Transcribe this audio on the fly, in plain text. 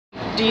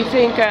Do you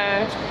think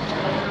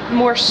a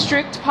more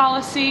strict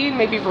policy,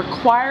 maybe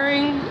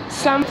requiring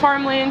some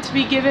farmland to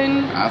be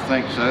given? I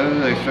think so.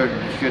 There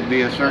should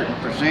be a certain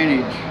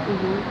percentage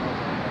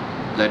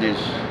that is,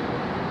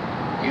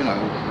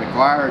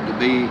 required to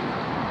be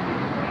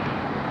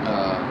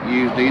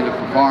used either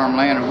for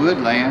farmland or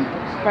woodland.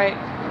 Right.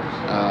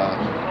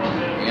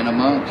 In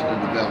amongst the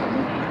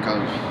development,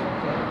 because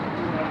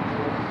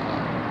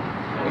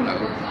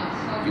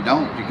if you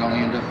don't, you're going to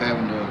end up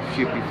having to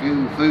ship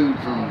your food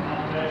from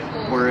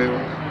wherever.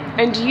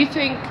 And do you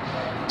think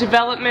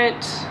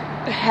development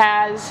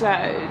has,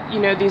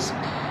 these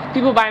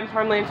people buying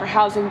farmland for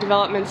housing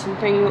developments and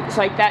things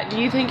like that, do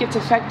you think it's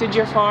affected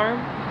your farm?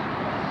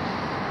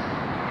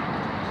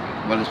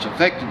 Well, it's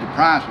affected the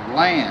price of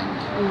land.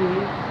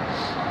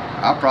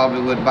 I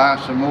probably would buy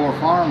some more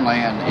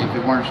farmland if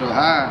it weren't so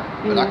high,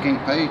 but I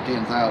can't pay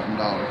 $10,000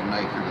 an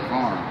acre to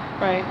farm.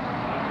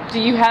 Right.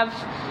 Do you have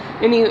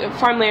any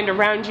farmland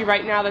around you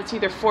right now that's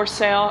either for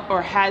sale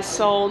or has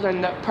sold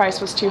and the price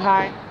was too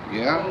high?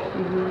 Yeah.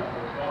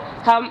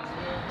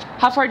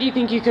 How far do you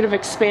think you could have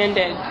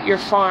expanded your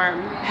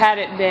farm had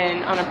it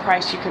been on a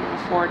price you could have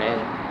afforded?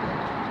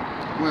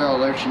 Well,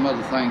 there's some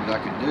other things I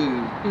could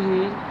do.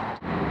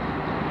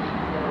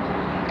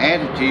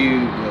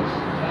 Attitude of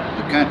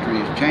the country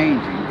is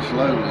changing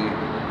slowly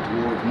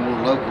towards more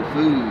local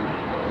food,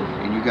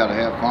 and you got to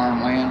have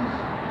farmland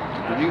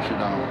to produce it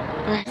on.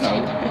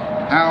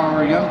 How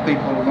are young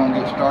people going to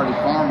get started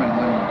farming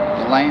when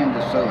the land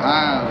is so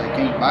high they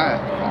can't buy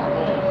it to farm?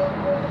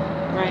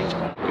 Right.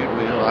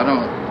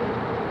 Well,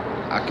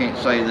 I can't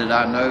say that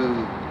I know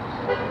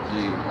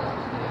the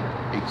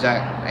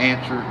exact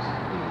answer,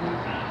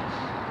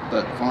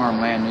 but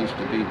farmland needs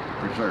to be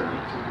preserved.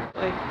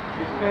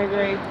 I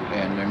agree.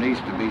 And there needs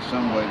to be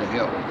some way to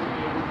help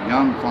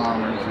young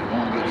farmers that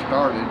want to get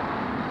started,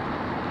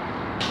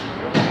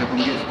 help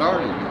them get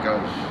started,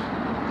 because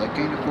they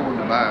can't afford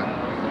to buy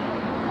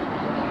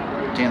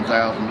 $10,000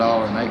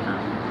 an acre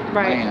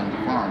land to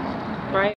farm on. Right.